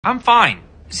I'm fine.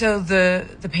 So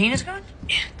the pain is gone?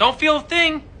 Don't feel a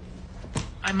thing.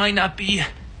 I might not be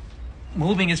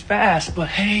moving as fast, but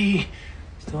hey,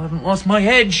 still haven't lost my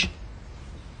edge.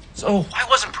 So why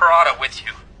wasn't Parada with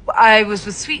you? I was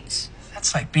with Sweets.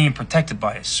 That's like being protected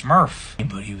by a Smurf.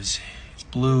 But he's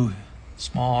blue,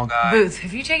 small guy. Booth,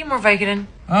 have you taken more Vicodin?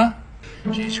 Huh?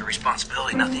 She's your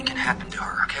responsibility. Nothing can happen to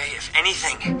her, okay? If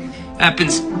anything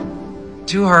happens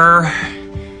to her,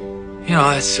 you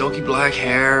know, that silky black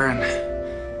hair and that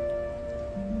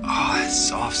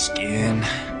soft skin.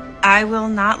 I will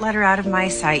not let her out of my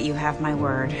sight, you have my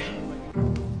word.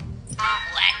 Let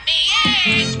me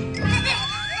in!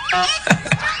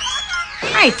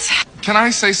 Right. Can I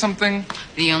say something?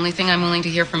 The only thing I'm willing to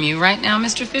hear from you right now,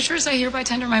 Mr. Fisher, is I hereby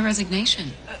tender my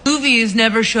resignation. Movies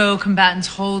never show combatants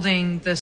holding the